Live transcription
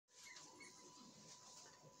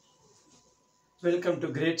Welcome to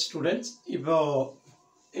great students. இப்போ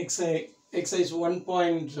exercise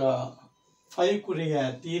 1.5 குரிய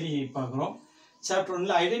theory பார்க்குறோம். Chapter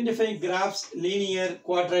 1ல identifying graphs, linear,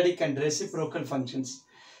 quadratic and reciprocal functions.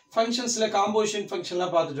 Functionsல composition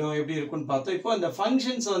functionலாம் பார்த்துட்டோம், எப்படி இருக்குன்னு பார்த்தோம். இப்போ அந்த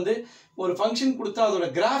functions வந்து ஒரு function கொடுத்தா அதோட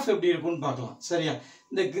graph எப்படி இருக்குன்னு பார்க்கலாம். சரியா?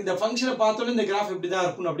 இந்த ஃபங்க்ஷனை பார்த்தோன்னே இந்த கிராஃப் இப்படி தான்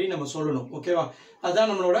இருக்கும் அப்படின்னு நம்ம சொல்லணும். ஓகேவா? அதுதான்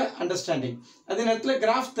நம்மளோட அண்டர்ஸ்டாண்டிங். அதே நேரத்தில்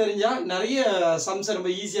கிராஃப் தெரிஞ்சால் நிறைய சம்ஸை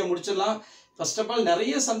ரொம்ப ஈஸியாக முடிச்சிடலாம். ஃபர்ஸ்ட் ஆஃப் ஆல்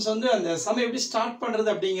நிறைய சம்ஸ் வந்து அந்த சம் எப்படி ஸ்டார்ட் பண்ணுறது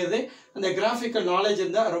அப்படிங்கிறது அந்த கிராஃபிக்கல் நாலேஜ்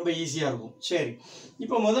இருந்தால் ரொம்ப ஈஸியாக இருக்கும். சரி,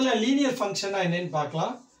 இப்போ முதல்ல லீனியர் ஃபங்க்ஷனாக என்னன்னு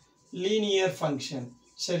பார்க்கலாம். Linear function.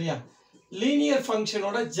 சரியா? லீனியர்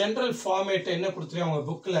ஃபங்க்ஷனோட ஜென்ரல் ஃபார்மேட் என்ன கொடுத்துருக்காங்க அவங்க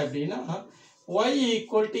புக்கில் அப்படின்னா y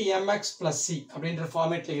equal to mx plus c அப்படின்ற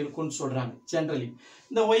ஃபார்மேட்டில் இருக்குன்னு சொல்கிறாங்க ஜென்ரலி.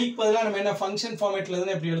 இந்த ஒய்க்கு பதிலாக நம்ம என்ன ஃபங்க்ஷன் ஃபார்மேட்டில்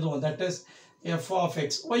இருந்தால் எப்படி எழுதுவோம்? That is f of x.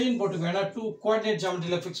 ஒய்ன்னு போட்டுக்கோ, ஏன்னா 2 கோஆர்டினேட்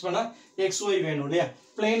ஜாமெட்ரியில் ஃபிக்ஸ் பண்ணால் xy வேணும் இல்லையா?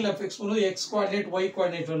 பிளேனில் ஃபிக்ஸ் பண்ணும்போது x கோஆர்டினேட் y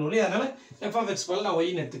கோஆர்டினேட் வேணும் இல்லையா? அதனால் f of x பதில் நான்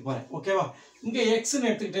ஒய்ன்னு எடுத்துக்க போகிறேன். ஓகேவா? இங்கே எக்ஸ்ன்னு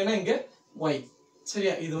எடுத்துக்கிட்டேன்னா இங்கே y.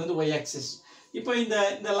 சரியா? இது வந்து y ஆக்சிஸ். இப்போ இந்த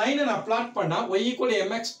லைனை நான் பிளாட் பண்ணால் y equal to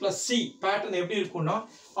mx plus c pattern எப்படி இருக்கும்னா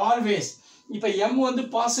ஆல்வேஸ் இப்போ m வந்து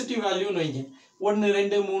பாசிட்டிவ் வேல்யூன்னு வைங்க, 1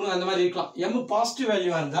 2 3 அந்த மாதிரி இருக்கலாம். m பாசிட்டிவ்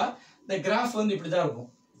வேல்யூவாக இருந்தால் இந்த கிராஃப் வந்து இப்படி தான் இருக்கும்.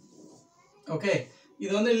 ஓகே,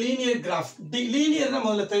 இது வந்து லீனியர் கிராஃப். லீனியர்னா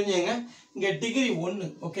முதல்ல தெரிஞ்சுங்க, இங்கே டிகிரி 1.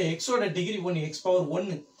 ஓகே, எக்ஸோட degree 1, X power 1.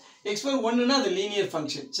 X power 1னா அது லீனியர்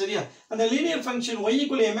ஃபங்க்ஷன். சரியா? அந்த linear function y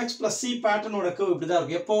equal to mx plus c பேட்டர்னோட curve இப்படி தான்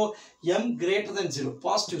இருக்கும். எப்போ m greater than 0,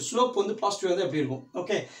 positive slope வந்து பாசிட்டிவ் வந்து எப்படி இருக்கும்.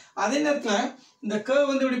 ஓகே, அதே நேரத்தில் இந்த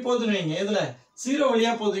கர்வ் வந்து இப்படி போதுன்னு வைங்க, இதில் 0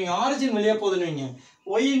 வழியாக போதுவீங்க, ஆரிஜின் வழியாக போதுன்னு வைங்க,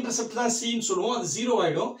 y இன்டர்செப்ட் தான் சின்னு சொல்லுவோம், அது 0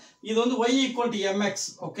 ஆகிடும். இது வந்து y equal to mx.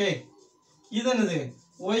 Okay, இது என்னது?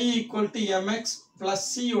 y equal to mx plus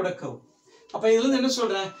c ஓட கர்வ். அப்போ இதுலேருந்து என்ன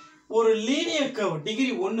சொல்கிறேன், ஒரு லீனியர் கர்வ்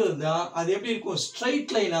டிகிரி 1 இருந்தால் அது எப்படி இருக்கும்?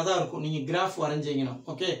 ஸ்ட்ரைட் லைனாக தான் இருக்கும். நீங்கள் கிராஃப் வரைஞ்சிங்கன்னா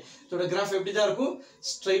ஓகே, இதோட கிராஃப் எப்படி தான் இருக்கும்?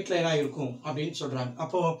 ஸ்ட்ரைட் லைனாக இருக்கும் அப்படின்னு சொல்கிறாங்க.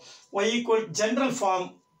 அப்போது y equal general form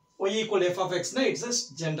y equal f of x னா it's a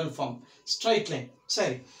general form, straight line.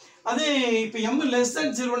 சரி, அதே இப்போ m less than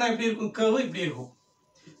 0னா எப்படி இருக்கும்? கர்வ் இப்படி இருக்கும்.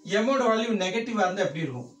 m ஓட வேல்யூ நெகட்டிவாக இருந்தால் எப்படி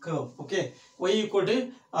இருக்கும் curve? Okay, y equal to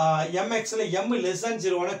mxல m less than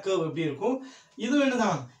 0னா curve எப்படி இருக்கும்? இதுவும்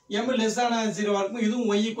என்னதான், m less than 0 இருக்கும். இதுவும்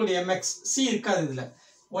y equal to mx, c இருக்காது இதில்.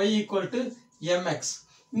 y equal to mx.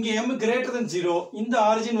 இங்கே m greater than 0, இந்த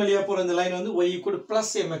ஆரிஜின் வழியாக போகிற இந்த லைன் வந்து y equal to plus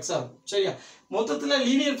mx ஆகும். சரியா? மொத்தத்தில்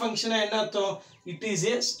லீனியர் ஃபங்க்ஷனாக என்ன அர்த்தம்? It is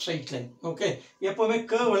a straight line. Okay, எப்போவுமே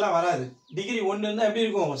கர்வ் எல்லாம் வராது. டிகிரி 1 இருந்தால் எப்படி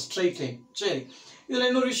இருக்கும்? Straight line. சரி, இதில்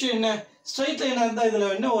இன்னொரு விஷயம் என்ன, ஸ்ட்ரைட் லைனாக இருந்தால்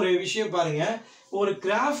இதில் என்ன ஒரு விஷயம் பாருங்கள், ஒரு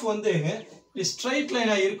கிராஃப் வந்து ஸ்ட்ரைட்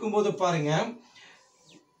லைனாக இருக்கும்போது பாருங்கள்,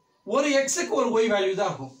 ஒரு எக்ஸுக்கு ஒரு ஒய் வேல்யூ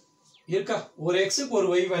தான் ஆகும். இருக்கா? ஒரு எக்ஸுக்கு ஒரு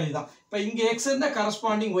ஒய் வேல்யூ தான். இப்போ இங்கே எக்ஸ் இருந்தால்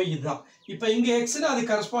கரஸ்பாண்டிங் ஒய் இதுதான். இப்போ இங்கே எக்ஸ்னா அது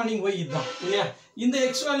கரஸ்பாண்டிங் ஒய் இதுதான் இல்லையா? இந்த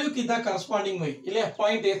எக்ஸ் வேல்யூக்கு இதுதான் கரஸ்பாண்டிங் ஒய் இல்லையா?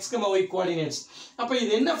 Point X comma Y coordinates. அப்போ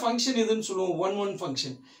இது என்ன ஃபங்க்ஷன் இதுன்னு சொல்லுவோம்? 1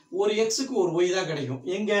 ஃபங்க்ஷன். ஒரு எக்ஸுக்கு ஒரு ஒய் தான் கிடைக்கும்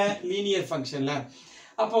எங்க லீனியர் ஃபங்க்ஷனில்.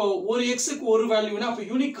 அப்போ ஒரு எக்ஸுக்கு ஒரு வேல்யூனா அப்போ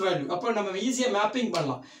யூனிக் வேல்யூ. அப்போ நம்ம ஈஸியாக மேப்பிங்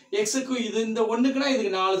பண்ணலாம். எக்ஸுக்கு இது இந்த 1க்குனா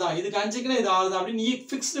இதுக்கு 4 தான், இதுக்கு 5க்குனா இது 6 தான் அப்படின்னு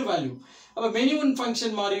ஃபிக்ஸ்டு வேல்யூ. அப்போ மெனி ஒன்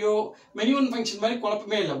ஃபங்க்ஷன் மாதிரி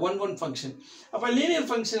குழப்பமே இல்லை, 1 ஃபங்க்ஷன். அப்போ லீனியர்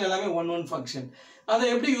ஃபங்க்ஷன் எல்லாமே 1 ஃபங்க்ஷன். அதை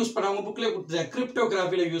எப்படி யூஸ் பண்ண அவங்க புக்கில் கொடுத்துருக்காங்க,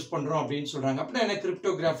 கிரிப்டோகிராஃபியில் யூஸ் பண்ணுறோம் அப்படின்னு சொல்கிறாங்க. அப்படின்னா என்ன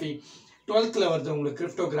கிரிப்டோகிராஃபி? 12th வருது உங்களுக்கு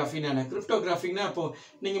கிரிப்டோகிராஃபின்னு. என்ன கிரிப்டோகிராஃபின்னா அப்போது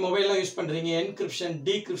நீங்கள் மொபைல்லாம் யூஸ் பண்ணுறீங்க, என்கிரிப்ஷன்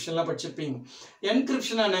டீக்ரிப்ஷன்லாம் படிச்சிருப்பீங்க.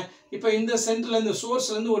 என்கிரிப்ஷன் என்ன, இப்போ இந்த சென்டர்லேருந்து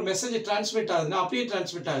சோர்ஸ்லேருந்து ஒரு மெசேஜ் டிரான்ஸ்மிட் ஆகுதுன்னா அப்படியே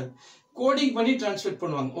டிரான்ஸ்மிட் ஆகுது. கோடிங் பண்ணி டிரான்ஸ்மிட்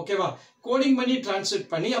பண்ணுவாங்க. ஓகேவா? கோடிங் பண்ணி டிரான்ஸ்மிட்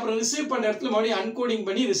பண்ணி அப்புறம் ரிசீவ் பண்ண இடத்துல மறுபடியும் அன்கோடிங்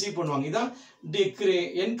பண்ணி ரிசீவ் பண்ணுவாங்க. இதான்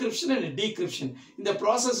என்கிரிப்ஷன் அண்ட் டீக்ரிப்ஷன். இந்த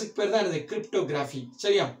ப்ராசஸுக்கு பேர் தான் இது கிரிப்டோகிராஃபி.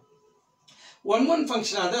 சரியா? 1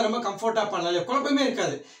 ஃபங்க்ஷனாக இருந்தால் ரொம்ப கம்ஃபர்ட்டாக பண்ணலாம், குழப்பமே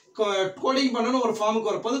இருக்காது. கோடிங் பண்ணணும் ஒரு ஃபார்முக்கு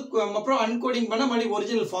வரப்போது, அப்புறம் அன்கோடிங் பண்ணால் மறுபடியும்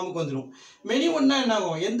ஒரிஜினல் ஃபார்முக்கு வந்துடும். மெனி ஒன்னா என்ன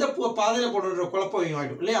ஆகும்? எந்த பாதையில் போடுற குழப்பம்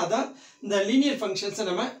ஆகிடும் இல்லையா? அதான் இந்த லீனியர் ஃபங்க்ஷன்ஸை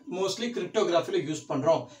நம்ம மோஸ்ட்லி கிரிப்டோகிராஃபியில் யூஸ்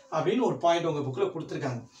பண்ணுறோம் அப்படின்னு ஒரு பாயிண்ட் உங்கள் புக்கில்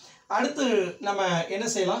கொடுத்துருக்காங்க. அடுத்து நம்ம என்ன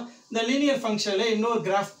செய்யலாம், இந்த லீனியர் ஃபங்க்ஷனில் இன்னொரு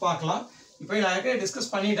கிராஃப் பார்க்கலாம். இப்போ நான்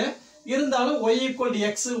டிஸ்கஸ் பண்ணிட்டேன், இருந்தாலும் y equal to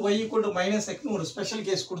x, y equal to minus x ஒரு ஸ்பெஷல்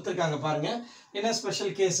கேஸ் கொடுத்துருக்காங்க பாருங்கள். என்ன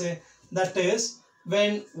special case? That is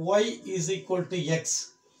when y is equal to x,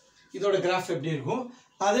 இதோட கிராஃப் எப்படி இருக்கும்?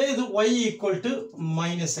 அதே இது y equal to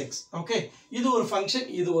minus x. Okay, இது ஒரு ஃபங்க்ஷன்,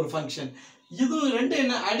 இது ஒரு ஃபங்க்ஷன். இது ரெண்டு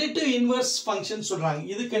என்ன அடிட்டிவ் இன்வர்ஸ் ஃபங்க்ஷன் சொல்கிறாங்க.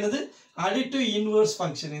 இதுக்கு என்னது? Additive inverse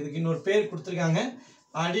function. இதுக்கு இன்னொரு பேர் கொடுத்துருக்காங்க,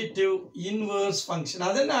 அடிட்டிவ் இன்வர்ஸ் ஃபங்க்ஷன்.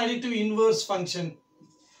 அது என்ன அடிட்டிவ் இன்வர்ஸ் ஃபங்க்ஷன்?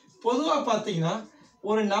 பொதுவாக பார்த்தீங்கன்னா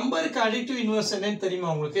ஒரு நம்பருக்கு அடிட்டிவ் இன்வர்ஸ் என்னன்னு தெரியுமா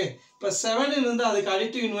உங்களுக்கு? இப்போ 7 இருந்தால் அதுக்கு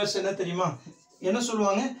அடிட்டிவ் இன்வர்ஸ் என்ன தெரியுமா? என்ன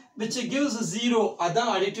சொல்லுவாங்க which gives 0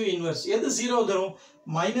 அதான் additive inverse எது 0 தரும்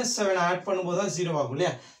 -7 ஆட் பண்ணும்போது தான் 0 ஆகும்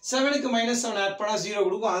இல்லையா 7 க்கு -7 ஆட் பண்ணா 0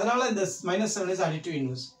 கொடுக்கும் அதனால இந்த -7 is additive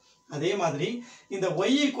inverse அதே மாதிரி இந்த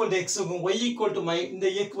y equal to x க்கும் y equal to இந்த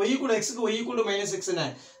y equal to x க்கு y equal to -x என்ன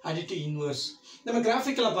additive inverse நம்ம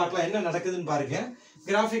கிராஃபிக்கலா பார்க்கலாம் என்ன நடக்குதுன்னு பாருங்க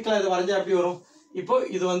கிராஃபிக்கலா இத வரைஞ்சா எப்படி வரும் இப்போ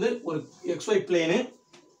இது வந்து ஒரு xy plane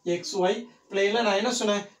xy planeல நான் என்ன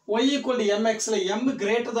சொன்னேன் y equal to mx ல m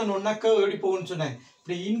greater than 1 curve எப்படி போகும்னு சொன்னேன்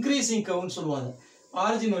இப்படி increasing curve னு சொல்வாங்க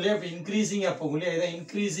origin வழியா அப்படி increasing ஆ போகும் இல்லையா இத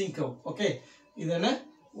increasing curve ஓகே இது என்ன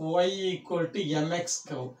y equal to mx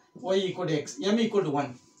curve y equal to x m equal to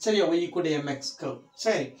 1 சரியா y equal to mx curve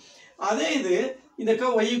சரி அதே இது இந்த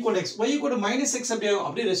curve y equal to x y equal to -x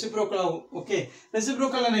அப்படியே ரெசிப்ரோக்கல் ஆகும் ஓகே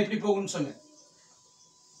ரெசிப்ரோக்கல் நான் எப்படி போகும்னு சொன்னேன்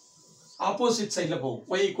ஆப்போசிட் சைடுல போகும்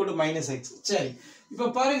y equal to -x சரி இப்போ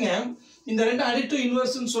பாருங்க இந்த ரெண்டு additive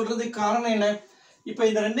inverse னு சொல்றதுக்கு காரணம் என்ன இப்போ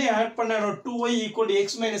இந்த ரெண்டையும் ஆட் பண்ணா 2y equal to x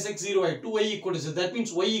minus x 0 ஆயிடும் 2y equal to 0 that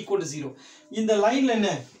means y equal to 0 இந்த லைன்ல என்ன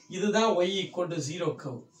இதுதான் y equal to 0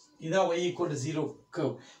 curve இதான் y equal to 0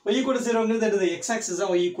 curve y equal to 0 ங்கிறது x axis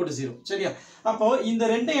தான் y equal to 0 சரியா அப்போ இந்த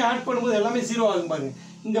ரெண்டையும் ஆட் பண்ணும்போது எல்லாமே 0 ஆகும் பாருங்க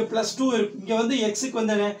இங்க +2 இருக்கு இங்க வந்து x க்கு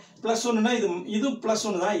வந்து என்ன +1 னா இது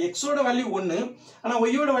 +1 தான் x ஓட வேல்யூ 1 ஆனா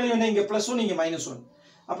y ஓட வேல்யூ என்ன இங்க +1 இங்க -1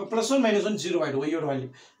 அப்ப +1 -1 0 ஆயிடும் y ஓட வேல்யூ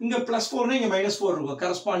இங்க +4 னா இங்க -4 இருக்கும்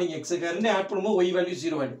கரஸ்பாண்டிங் x க்கு ரெண்டே ஆட் பண்ணும்போது y வேல்யூ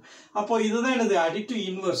 0 ஆயிடும் அப்போ இதுதான் என்னது additive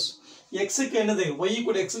inverse x க்கு என்னது y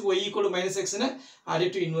equal to x க்கு y equal to -x னா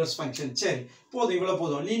additive inverse function சரி போதும் இவ்வளவு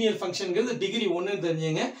போதும் லீனியர் ஃபங்க்ஷன்ங்கிறது டிகிரி 1 ன்னு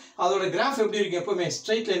தெரிஞ்சீங்க அதோட கிராஃப் எப்படி இருக்கு எப்பவுமே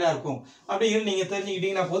ஸ்ட்ரைட் லைனா இருக்கும் அப்படியே நீங்க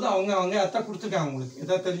தெரிஞ்சிக்கிட்டீங்கன்னா போதும் அவங்க அத கொடுத்துட்டாங்க உங்களுக்கு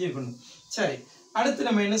இத தெரிஞ்சிக்கணும் சரி அடுத்து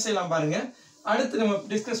நம்ம என்ன செய்யலாம் பாருங்க அடுத்து நம்ம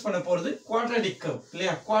டிஸ்கஸ் பண்ண போறது quadratic curve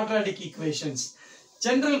இல்லையா quadratic equations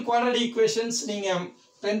general quadratic equations நீங்க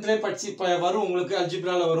 10th ல படிச்சு வரும் உங்களுக்கு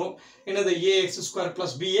அல்ஜிப்ரால வரும் என்னது ax²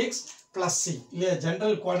 + bx + c இல்லையா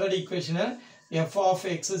general quadratic equation f of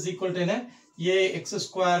x is equal to என்ன ax²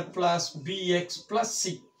 + bx +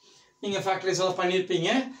 c நீங்க ஃபேக்டரைஸ் எல்லாம் பண்ணிருப்பீங்க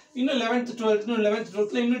இன்னும் 11th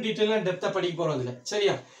 12th ல இன்னும் டீடைலா டெப்தா படிக்க போறோம் அதுல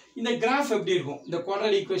சரியா இந்த கிராஃப் எப்படி இருக்கும் இந்த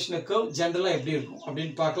quadratic equation curve ஜெனரலா எப்படி இருக்கும்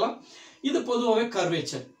அப்படினு பார்க்கலாம் இது பொதுவாவே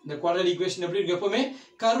கர்வேச்சர் இந்த quadratic equation எப்படி இருக்கு எப்பவுமே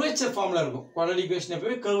கர்வேச்சர் ஃபார்ம்ல இருக்கும் quadratic equation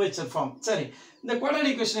எப்பவுமே கர்வேச்சர் ஃபார்ம் சரி இந்த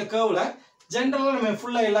quadratic equation curveல ஜெனரலா நம்ம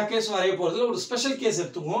ஃபுல்லா எல்லா கேஸும் வரைய போறதுல ஒரு ஸ்பெஷல் கேஸ்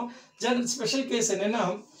எடுத்துக்குவோம் ஜெனரல் ஸ்பெஷல் கேஸ் என்னன்னா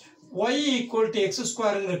y equal to x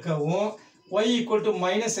square ங்கற curve y equal to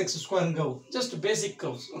 -x square ங்கற curve just basic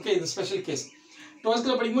curves okay இது ஸ்பெஷல் கேஸ் 12th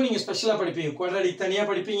ல படிக்கும்போது நீங்க ஸ்பெஷலா படிப்பீங்க quadratic தனியா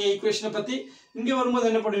படிப்பீங்க ஈக்குவேஷனை பத்தி இங்க வரும்போது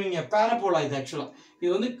என்ன பண்ணுவீங்க பாராபோலா இது एक्चुअली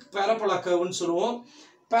இது வந்து பாராபோலா curve னு சொல்லுவோம்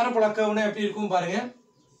பாராபோலா curve னா எப்படி இருக்கும் பாருங்க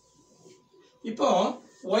இப்போ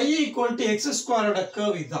y equal to x square ஓட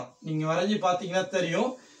curve இதான் நீங்க வரைஞ்சி பாத்தீங்கன்னா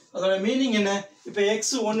தெரியும் அதோட மீனிங் என்ன இப்போ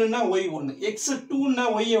x1 னா y1 x2 னா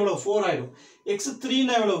y எவ்வளவு 4 ஆயிடும் x3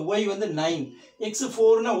 னா எவ்வளவு y வந்து 9 x4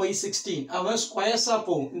 னா y16 அவ ஸ்கொயர்ஸா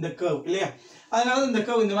போகும் இந்த curve இல்லையா அதனால இந்த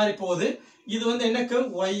curve இந்த மாதிரி போகுது இது வந்து என்ன curve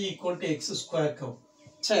y equal to x square curve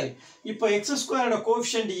சரி இப்போ x square ஓட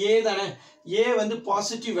கோஎஃபிஷியன்ட் a தானே a வந்து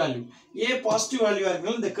positive value a positive value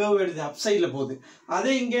இருக்கனால இந்த curve எடுத்து அப் சைடுல போகுது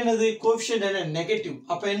அதே இங்க என்னது கோஎஃபிஷியன்ட் என்ன நெகட்டிவ்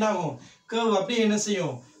அப்ப என்ன ஆகும் curve அப்படியே என்ன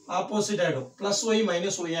செய்யும் ஆப்போசிட் ஆயிடும் +y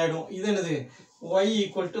 -y ஆயிடும் இது என்னது y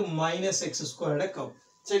equal to -x squared curve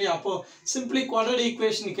சரி அப்போ சிம்பிளி quadratic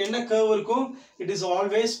equationக்கு என்ன curve இருக்கும் it is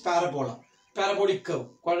always parabola parabolic curve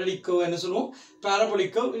quadratic curve என்ன சொல்லுவோம்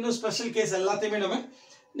parabolic curve இன்னும் ஸ்பெஷல் கேஸ் எல்லாத்தையுமே நம்ம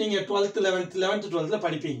நீங்க 12th 11th 12th ல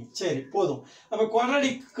படிப்பீங்க சரி போதும் அப்ப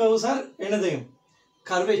quadratic curves are என்னது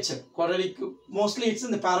curvature quadratic mostly it's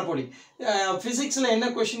in the parabolic physics ல என்ன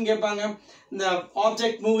क्वेश्चन கேட்பாங்க இந்த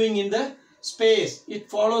object moving in the space it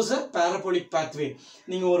follows a parabolic pathway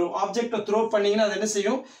நீங்க ஒரு ஆப்ஜெக்ட்ட த்ரோ பண்ணீங்கன்னா அது என்ன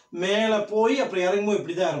செய்யும் மேலே போய் அப்புறம் இறங்கும்போது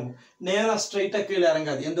இப்படி தான் இறங்கும் நேரா ஸ்ட்ரைட்டா கீழ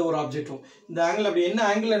இறங்காது எந்த ஒரு ஆப்ஜெக்ட்டும் இந்த ஆங்கிள் அப்படி என்ன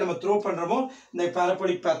ஆங்கிள்ல நம்ம த்ரோ பண்றோமோ இந்த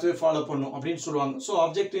parabolic pathway ஃபாலோ பண்ணும் அப்படினு சொல்வாங்க so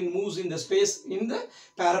object in moves in the space in the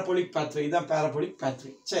parabolic pathway இதான் parabolic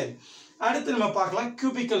pathway சரி அடுத்து நம்ம பார்க்கலாம்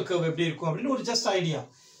cubical curve எப்படி இருக்கும் அப்படினு ஒரு just ஐடியா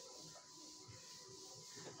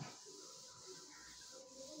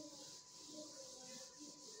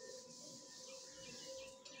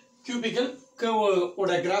cubical curve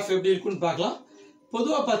ஓட கிராஃப் எப்படி இருக்குன்னு பார்க்கலாம்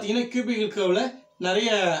பொதுவா பாத்தீங்கன்னா cubical curveல நிறைய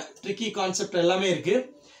ட்ரிக்கி கான்செப்ட் எல்லாமே இருக்கு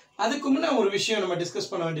அதுக்கு முன்ன ஒரு விஷயம் நம்ம டிஸ்கஸ்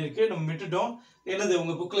பண்ண வேண்டியிருக்கு நம்ம விட்டுட்டோம் என்னது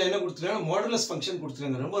உங்க புக்ல என்ன கொடுத்திருக்காங்க மாடுலஸ் ஃபங்க்ஷன்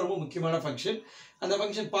கொடுத்திருக்காங்க ரொம்ப முக்கியமான ஃபங்க்ஷன் அந்த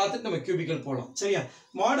ஃபங்க்ஷன் பார்த்துட்டு நம்ம cubical போலாம் சரியா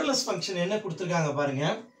மாடுலஸ் ஃபங்க்ஷன் என்ன கொடுத்திருக்காங்க பாருங்க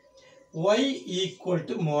y equal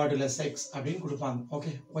to modulus x அப்படினு கொடுப்பாங்க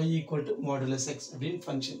okay y equal to modulus x அப்படினு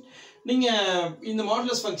ஃபங்க்ஷன் நீங்க இந்த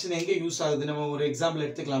மாடுலஸ் ஃபங்க்ஷன் எங்க யூஸ் ஆகுது நம்ம ஒரு எக்ஸாம்பிள்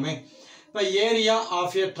எடுத்துக்கலாமே இப்போ ஏரியா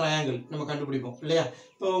ஆஃப் a triangle நம்ம கண்டுபிடிப்போம் இல்லையா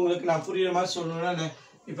இப்போ உங்களுக்கு நான் புரியுற மாதிரி சொல்லணும்னா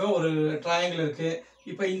இப்போ ஒரு ட்ரையாங்கிள் இருக்குது.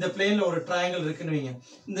 இப்போ இந்த பிளேனில் ஒரு ட்ரையாங்கிள் இருக்குன்னு வைங்க.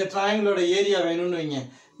 இந்த ட்ரையாங்கிளோட ஏரியா வேணும்னு வைங்க.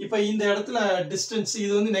 இப்போ இந்த இடத்துல டிஸ்டன்ஸ்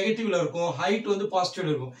இது வந்து நெகட்டிவ்ல இருக்கும், ஹைட் வந்து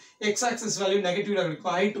பாசிட்டிவ்ல இருக்கும். எக்ஸ் ஆக்சிஸ் வேல்யூ நெகட்டிவ்ல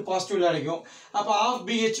கிடைக்கும், ஹைட் பாசிட்டிவ்ல கிடைக்கும். அப்போ ஆஃப்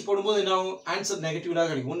பிஹெச் போடும்போது என்ன ஆகும்? ஆன்சர் நெகட்டிவ்ல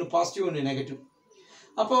கிடைக்கும். ஒன்று பாசிட்டிவ் ஒன்று நெகட்டிவ்.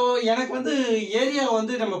 அப்போ எனக்கு வந்து ஏரியா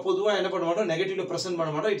வந்து நம்ம பொதுவாக என்ன பண்ண மாட்டோம், நெகட்டிவ்ல ப்ரெசென்ட் பண்ண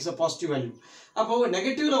மாட்டோம். It's a positive value. அப்போ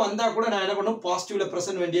நெகட்டிவ்ல வந்தால் கூட நான் என்ன பண்ணுவோம், பாசிட்டிவ்ல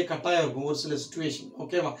ப்ரெசென்ட் வேண்டிய கட்டாயம் இருக்கும் ஒரு சில சுச்சுவேஷன்.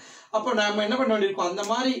 ஓகேவா? அப்போ நம்ம என்ன பண்ண வேண்டியிருக்கோம், அந்த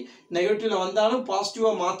மாதிரி நெகட்டிவ்ல வந்தாலும்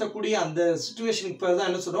பாசிட்டிவாக மாற்றக்கூடிய அந்த சுச்சுவேஷனுக்கு பேர் தான்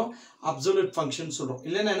என்ன சொல்கிறோம், அப்சல்யூட் ஃபங்க்ஷன் சொல்கிறோம்.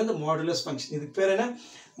 இல்லைன்னா என்னது, மாடுலஸ் ஃபங்க்ஷன். இதுக்கு பேர் என்ன,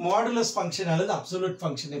 மாடுலஸ் ஃபங்க்ஷன் அல்லது அப்சல்யூட்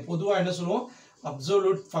ஃபங்க்ஷன். பொதுவாக என்ன சொல்லுவோம்,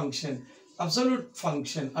 அப்சல்யூட் ஃபங்க்ஷன், அப்சல்யூட்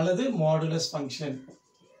ஃபங்க்ஷன் அல்லது மாடுலஸ் ஃபங்க்ஷன்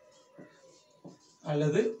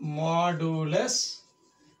அல்லது மாடுலஸ்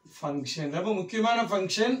ஃபங்க்ஷன். ரொம்ப முக்கியமான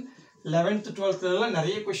ஃபங்க்ஷன். 11th 12th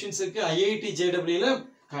நிறைய கொஸ்டின்ஸ் இருக்குது. ஐஐடி ஜேடபிள்யூல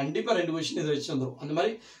கண்டிப்பாக 2 கொஸ்டின் இதை வச்சு வந்துடும். அந்த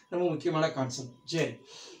மாதிரி ரொம்ப முக்கியமான கான்செப்ட். சரி,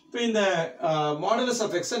 இப்போ இந்த மாடுலஸ்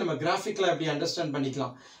ஆஃப் எக்ஸை நம்ம கிராஃபிக்கலாக எப்படி அண்டர்ஸ்டாண்ட்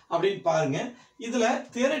பண்ணிக்கலாம் அப்படின்னு பாருங்கள். இதில்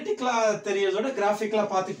தியரட்டிக்கலாக தெரியறதோட கிராஃபிக்கலாக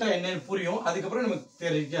பார்த்துக்கிட்டா என்னென்னு புரியும். அதுக்கப்புறம் நமக்கு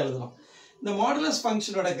தியரட்டிக்காக எழுதலாம். இந்த மாடுலஸ்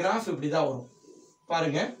ஃபங்க்ஷனோட கிராஃப் இப்படி தான் வரும்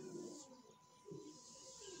பாருங்கள்.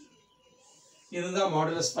 இதுதான்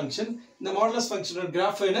மாடுலஸ் ஃபங்க்ஷன். இந்த மாடுலஸ் ஃபங்க்ஷனோட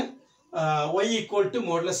கிராஃப் என்ன, y equal to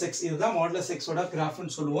modulus X. இதுதான் மாடுலஸ் எக்ஸோட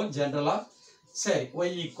கிராஃப்னு சொல்லுவோம் ஜென்ரலாக. சரி, y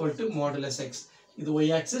equal to modulus X. இது y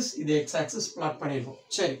ஆக்சிஸ், இது x ஆக்சிஸ் பிளாட் பண்ணியிருக்கோம்.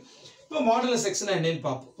 சரி, இப்போ மாடுலஸ் எக்ஸ்னா என்னன்னு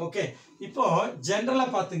பார்ப்போம். ஓகே, இப்போ ஜென்ரலாக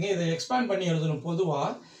பார்த்துங்க, இதை எக்ஸ்பேண்ட் பண்ணி எழுதணும்.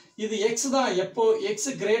 பொதுவாக இது x தான். எப்போ x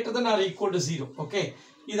greater than R equal to 0. Okay,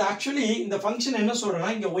 இது ஆக்சுவலி இந்த ஃபங்க்ஷன் என்ன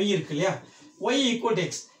சொல்கிறேன்னா, இங்கே y இருக்கு இல்லையா, y equal to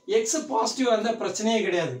X. X பாசிட்டிவாக இருந்தால் பிரச்சனையே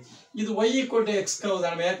கிடையாது. இது y ஈக்குவல் டு எக்ஸ் கவு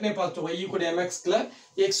தான். நம்ம ஏற்கனவே பார்த்துட்டோம். y ஈக்குவல் டு mxல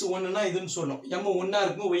எக்ஸ் ஒன்றுனா இதுன்னு சொன்னோம். m ஒன்றா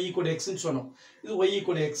இருக்கும், y ஈக்குவல் டு எக்ஸ்ன்னு சொன்னோம். இது y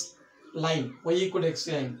equal to X line, y equal to X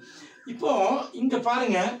line. இப்போ இங்கே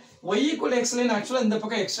பாருங்க, y equal to X line ஆக்சுவலாக இந்த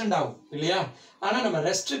பக்கம் எக்ஸ்டெண்ட் ஆகும் இல்லையா. ஆனால் நம்ம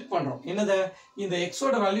ரெஸ்ட்ரிக்ட் பண்ணுறோம். என்னது, இந்த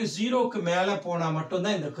எக்ஸோட வேல்யூ 0க்கு மேலே போனால்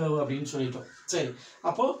மட்டும்தான் இந்த கர்வ் அப்படின்னு சொல்லிட்டோம். சரி,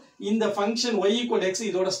 அப்போ இந்த function y equal to X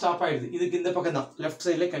இதோட ஸ்டாப் ஆயிடுது. இதுக்கு இந்த பக்கம் தான், லெஃப்ட்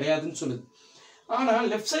சைடில் கிடையாதுன்னு சொல்லுது. ஆனால்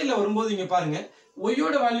லெஃப்ட் சைடில் வரும்போது இங்கே பாருங்கள்,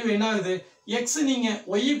 ஒய்யோட வேல்யூ என்ன ஆகுது, எக்ஸ் நீங்கள்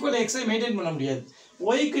ஒய் ஈக்குவல் எக்ஸை மெயின்டைன் பண்ண முடியாது.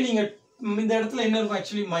 ஒய்க்கு நீங்கள் இந்த இடத்துல என்ன இருக்கும்,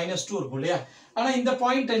 ஆக்சுவலி -2 இருக்கும் இல்லையா. ஆனால் இந்த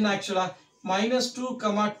பாயிண்ட் என்ன, ஆக்சுவலாக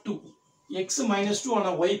 -2, எக்ஸ் -2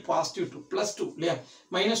 ஆனால் ஒய் பாசிட்டிவ் 2 +2 இல்லையா.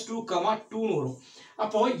 -2, 2ன்னு வரும்.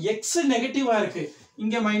 அப்போ எக்ஸ் நெகட்டிவாக இருக்குது,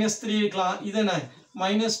 இங்கே -3 இருக்கலாம். இது என்ன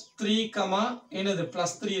 -3, என்னது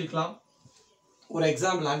 +3 இருக்கலாம். ஒரு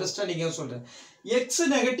எக்ஸாம்பிள் அண்டர்ஸ்டாண்டிங்காக சொல்கிறேன். எக்ஸ்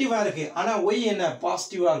நெகட்டிவாக இருக்குது, ஆனால் ஒய் என்ன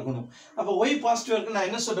பாசிட்டிவாக இருக்கணும். அப்போ ஒய் பாசிட்டிவாக இருக்கு, நான்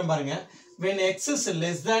என்ன சொல்கிறேன் பாருங்க, when x is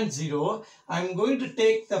less than 0 I am going to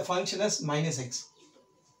take the function as -x.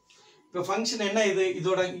 இப்போ ஃபங்க்ஷன் என்ன,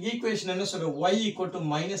 இதோட ஈக்குவேஷன் என்ன சொல்கிறேன், y ஈக்குவல் டு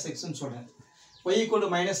 -xன்னு சொல்கிறேன். y ஈக்குவல் டு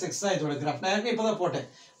 -x தான் இதோட கிராஃப். நான் இப்போ தான் போட்டேன்.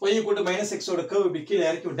 y ஈக்குவல் டு -xோட கர்வ் இப்படி கீழே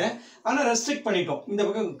இறக்கி விட்டேன். ஆனால் ரெஸ்ட்ரிக்ட் பண்ணிட்டோம், இந்த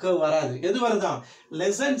பக்கம் கர்வ் வராது. எது வருதான்,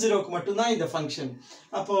 லெஸ் தேன் 0க்கு மட்டும்தான் இந்த ஃபங்க்ஷன்.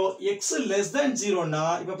 அப்போ எக்ஸ் லெஸ் தேன் 0னா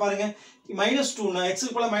இப்போ பாருங்க, -2னா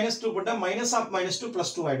எக்ஸுக்கு போல -2 போட்டால் -2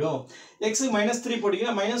 +2 ஆகிடும். எக்ஸுக்கு -3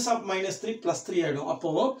 போட்டிங்கன்னா -3 +3 ஆகிடும்.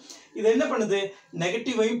 அப்போது இது என்ன பண்ணுது,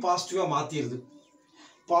 நெகட்டிவையும் பாசிட்டிவாக மாற்றிடுது.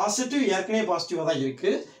 பாசிட்டிவ் ஏற்கனவே பாசிட்டிவாக தான்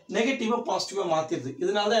இருக்குது, நெகட்டிவாக பாசிட்டிவாக மாற்றிடுது.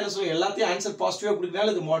 இதனால தான் என்ன சொல்லுவோம், எல்லாத்தையும் ஆன்சர் பாசிட்டிவாக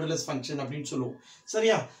கொடுக்கறனால இது மாடுலஸ் ஃபங்க்ஷன் அப்படின்னு சொல்லுவோம்.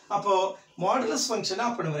 சரியா, அப்போது மாடுலஸ் ஃபங்க்ஷனை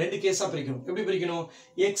அப்போ நம்ம 2 கேஸாக பிரிக்கணும். எப்படி பிரிக்கணும்,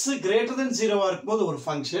 எக்ஸ் கிரேட்டர் தென் 0வாக இருக்கும்போது ஒரு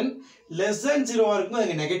ஃபங்க்ஷன், லெஸ் தேன் 0வாக இருக்கும்போது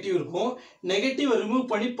அங்கே நெகட்டிவ் இருக்கும். நெகட்டிவை ரிமூவ்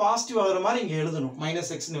பண்ணி பாசிட்டிவ் ஆகிற மாதிரி இங்கே எழுதணும்,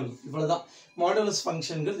 -xன்னு எழுதணும். இவ்வளோதான் மாடுலஸ்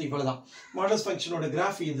ஃபங்க்ஷனுங்கிறது. இவ்வளோதான் மாடுலஸ் ஃபங்க்ஷனோட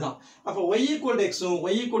கிராஃப் இதுதான். அப்போ y ஈக்குவல் டு எக்ஸும்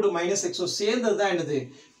y ஈக்குவல் டு -xும் சேர்ந்தது தான் என்னது,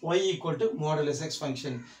 y equal to modulus X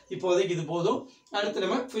function. இப்போதைக்கு இது போதும். அடுத்து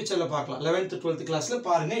நம்ம ஃபியூச்சரில் பார்க்கலாம். 11th 12th கிளாஸில்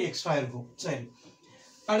பாருங்கள், எக்ஸ்ட்ரா இருக்கும். சரி,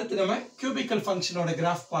 அடுத்து நம்ம கியூபிக்கல் ஃபங்க்ஷனோட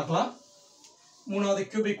கிராஃப் பார்க்கலாம். 3வது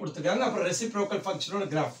கியூபிக் கொடுத்துருக்காங்க. அப்புறம் ரெசிப்ரோக்கல் ஃபங்க்ஷனோட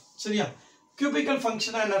கிராஃப். சரியா, கியூபிக்கல்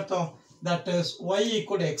ஃபங்க்ஷனாக என்ன அர்த்தம், that is y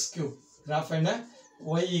equal to x3. Graph என்ன,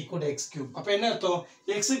 y ஈக்குவல் டு x3. அப்போ என்ன அர்த்தம்,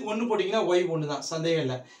 எக்ஸுக்கு 1 போட்டிங்கன்னா y 1 தான், சந்தேகம்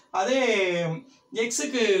இல்லை. அதே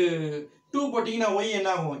எக்ஸுக்கு 2 போட்டிங்கன்னா y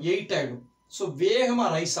என்ன ஆகும், 8 ஆகிடும். ஸோ வேகமாக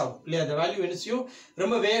ரைஸ் ஆகும் இல்லையா, அந்த வேல்யூ என்ன செய்யும்,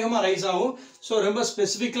 ரொம்ப வேகமாக ரைஸ் ஆகும். ஸோ ரொம்ப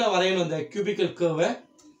ஸ்பெசிஃபிக்கலாக வரையணும் இந்த கியூபிக்கல் கர்வை.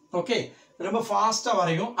 ஓகே, ரொம்ப ஃபாஸ்ட்டாக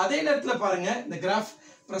வரையும். அதே நேரத்தில் பாருங்கள், இந்த கிராஃப்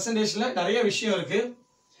ப்ரெசன்டேஷனில் நிறைய விஷயம் இருக்குது.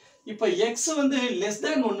 இப்போ எக்ஸ் வந்து லெஸ்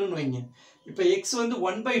தேன் 1ன்னு வைங்க. இப்போ எக்ஸ் வந்து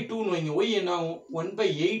 1/2ன்னு வைங்க. ஒய் என்ன ஆகும்,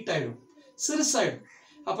 1/8 ஆகிடும், சிறுசாகிடும்.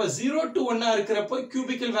 அப்போ 0 to 1 இருக்கிறப்போ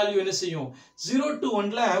கியூபிக்கல் வேல்யூ என்ன செய்யும், 0 to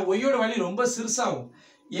 1ல் ஒய்யோட வேல்யூ ரொம்ப சிறுசாகும்.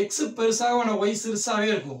 எக்ஸ் பெருசாக ஆனால் ஒய் சிறுசாகவே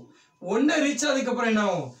இருக்கும். 1 ரீச் ஆனதுக்கப்புறம் என்ன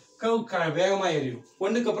ஆகும், கர்வ் வேகமாக ஏறிடும்.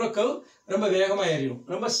 1க்கு அப்புறம் கர்வ் ரொம்ப வேகமாக ஏறிடும்,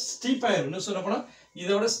 ரொம்ப ஸ்டீப்பாக ஏறும். இன்னும் சொல்ல போனால்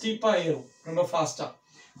இதோட ஸ்டீப்பாக ஏறும் ரொம்ப ஃபாஸ்ட்டாக.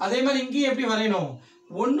 அதே மாதிரி இங்கேயும் எப்படி வரையணும்,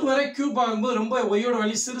 1 வரை கியூப் ஆகும்போது ரொம்ப ஒய்யோட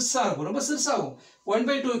வேல்யூ சிறுசாக இருக்கும், ரொம்ப சிறுசாகும்.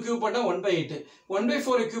 1/2 கியூப் பண்ணால் 1/8,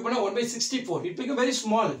 1/4 கியூப் பண்ணால் 1/64. It become very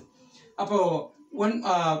small. அப்போது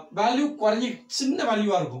வேல்யூ குறைஞ்சி சின்ன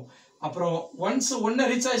வேல்யூவாக இருக்கும். அப்புறம் ஒன்ஸ் 1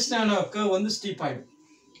 ரீச் ஆயிடுச்சுன்னா கர்வ் வந்து ஸ்டீப் ஆகிடும்.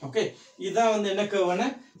 ஓகே, இதான் வந்து என்ன கர்வ்னா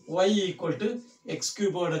y equal to X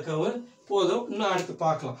கியூபோட curve. போதும், இன்னும் அடுத்து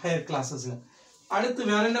பார்க்கலாம் ஹையர் கிளாஸஸில். அடுத்து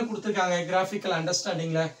வேற என்ன கொடுத்துருக்காங்க கிராஃபிக்கல்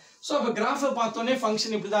அண்டர்ஸ்டாண்டிங்கில். ஸோ அப்போ கிராஃபை பார்த்தோன்னே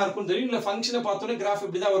ஃபங்க்ஷன் இப்படி தான் இருக்கும்னு தெரியும், இல்லை ஃபங்க்ஷனை பார்த்தோன்னே கிராஃப்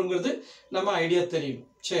இப்படி தான் வருங்கிறது நம்ம ஐடியா தெரியும்.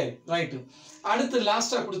 சரி, ரைட்டு. அடுத்து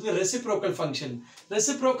லாஸ்ட்டாக கொடுத்து ரெசிப்ரோக்கல் ஃபங்க்ஷன்.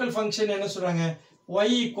 ரெசிப்ரோக்கல் ஃபங்க்ஷன் என்ன சொல்கிறாங்க, y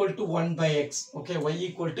equal to 1/x. Okay, y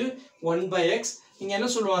equal to 1/x. இங்கே என்ன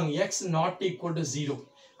சொல்லுவாங்க, x நாட் ஈக்குவல் டு 0.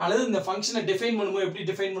 அல்லது இந்த ஃபங்க்ஷனை டிஃபைன் பண்ணும்போது எப்படி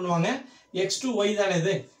டிஃபைன் பண்ணுவாங்க, x to y தானே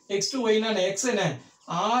இது. x to y னா x என்ன,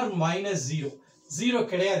 r minus 0. 0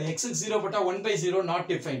 கிடையாது, x க்கு 0 போட்டால் 1/0 நாட்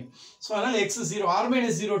டிஃபைன். ஸோ அதனால் x 0, r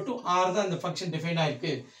minus 0 to r தான் இந்த ஃபங்க்ஷன் டிஃபைன்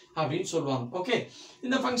ஆயிருக்கு அப்படின்னு சொல்லுவாங்க. ஓகே,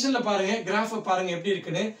 இந்த ஃபங்க்ஷனில் பாருங்க, கிராஃபை பாருங்க எப்படி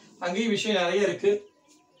இருக்குன்னு. அங்கேயும் விஷயம் நிறைய இருக்கு.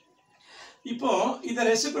 இப்போ இதை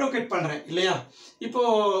ரெசிப்ரோகேட் பண்றேன் இல்லையா. இப்போ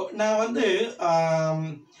நான் வந்து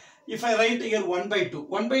if I write here 1/2,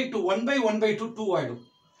 1/1/2 2 ஆயிடும்.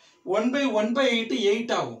 1/1/8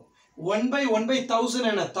 8 ஆகும். 1/1/1000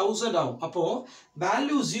 என்ன 1000 ஆகும். அப்போ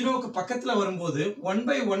வேல்யூ 0க்கு பக்கத்துல வரும்போது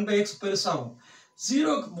 1/1/x பெருசாகும்.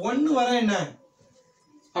 0க்கு 1 வர என்ன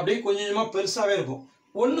அப்படியே கொஞ்சம் கொஞ்சமா பெருசாவே இருக்கும்.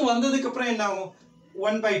 1 வந்ததுக்கு அப்புறம் என்ன ஆகும்,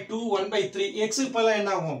 1/2 1/3 x க்கு பதிலா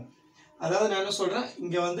என்ன ஆகும். அதாவது நான் என்ன சொல்றேன்,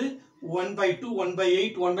 இங்க வந்து 1/2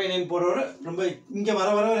 1/8 1/9 போற வர ரொம்ப இங்க வர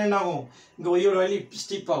வர என்ன ஆகும், இங்க ஒய்யோட வேல்யூ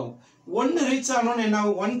ஸ்டீப் ஆகும். 1 ரீச் ஆனோன்னு என்ன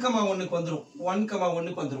ஆகும், 1,1க்கு வந்துடும்.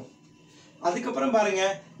 1,1க்கு வந்துடும். அதுக்கப்புறம் பாருங்க,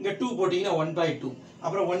 இங்க 2 போட்டீங்கன்னா 1/2,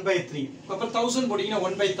 அப்புறம் 1/3, அப்புறம் 1000 போட்டீங்கன்னா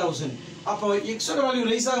 1/1000. அப்போ எக்ஸோட வேல்யூ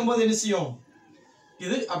ரைஸ் ஆகும்போது என்ன செய்யும்,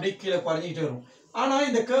 இது அப்படியே கீழே குறைஞ்சிக்கிட்டே வரும். ஆனா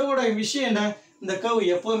இந்த கர்வோட விஷயம் என்ன, இந்த கர்வ்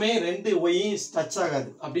எப்பவுமே 2 ஒய்யும் டச் ஆகாது.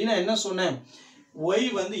 அப்படின்னா என்ன சொன்னேன், ஒய்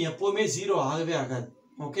வந்து எப்பவுமே 0 ஆகவே ஆகாது.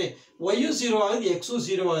 ஓகே, ஒய்யும் 0 ஆகுது, எக்ஸும்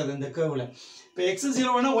 0 ஆகுது இந்த கர்வ்ல. இப்போ எக்ஸ்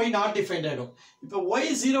 0 ஆனா ஒய் நாட் டிஃபைன்ட் ஆகிடும். இப்போ ஒய்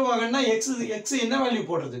 0 ஆகுன்னா எக்ஸ் என்ன வேல்யூ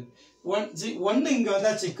போடுறது, 1 இங்க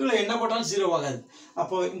வந்தாச்சு, கீழே என்ன போட்டாலும் 0 ஆகாது.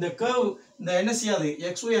 அப்போ இந்த கர்வ் இந்த என்ன செய்யாது,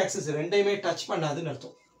 எக்ஸ் ஒய் ஆக்சிஸ் ரெண்டையுமே டச் பண்ணாதுன்னு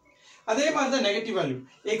அர்த்தம். அதே மாதிரி தான் negative value,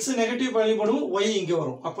 X negative value போடும், ஒய் இங்கே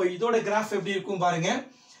வரும். அப்போ இதோட கிராஃப் எப்படி இருக்கும் பாருங்க,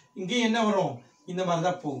 இங்கே என்ன வரும், இந்த மாதிரி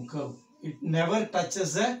தான் போகும் curve. It never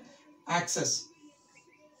duchess the access.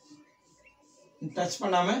 Touch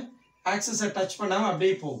பண்ணாம ஆக்சஸை டச் பண்ணாம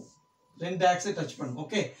அப்படியே போகும், 2 ஆக்சஸ் டச் பண்ணும்.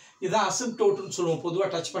 ஓகே, இதான் அசிம்ப்டோட்னு சொல்லுவோம் பொதுவாக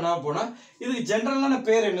டச் பண்ணாமல் போனால். இதுக்கு ஜென்ரலான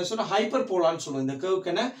பேர் என்ன சொன்னால் ஹைப்பர் போலான்னு சொல்லுவோம். இந்த கர்வுக்கு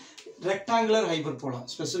என்ன, ரெக்டாங்குலர் ஹைப்பர் போலா.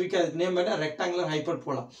 ஸ்பெசிஃபிக்காக அதுக்கு நேம் என்ன, ரெக்டாங்குலர் ஹைப்பர்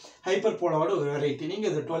போலா. ஹைப்பர் போலாவோட ஒரு வெரைட்டி.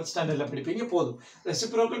 நீங்கள் இது 12th ஸ்டாண்டர்டில் படிப்பீங்க. போதும்,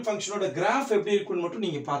 ரெசிப்ரோக்கல் ஃபங்க்ஷனோட கிராஃப் எப்படி இருக்குன்னு மட்டும்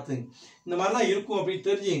நீங்கள் பார்த்துங்க. இந்த மாதிரி தான் இருக்கும் அப்படின்னு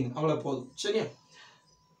தெரிஞ்சுங்க, அவ்வளோ போதும். சரியா,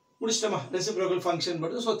 முடிச்சிட்டோமா ரெசிப்ரோக்கல் ஃபங்க்ஷன்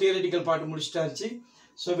மட்டும். So theoretical part முடிச்சிட்டாச்சு.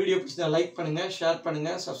 So video பிடிச்சா லைக் பண்ணுங்கள், ஷேர்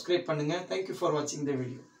பண்ணுங்கள், சப்ஸ்கிரைப் பண்ணுங்கள். தேங்க்யூ ஃபார் வாட்சிங் த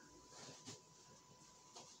வீடியோ.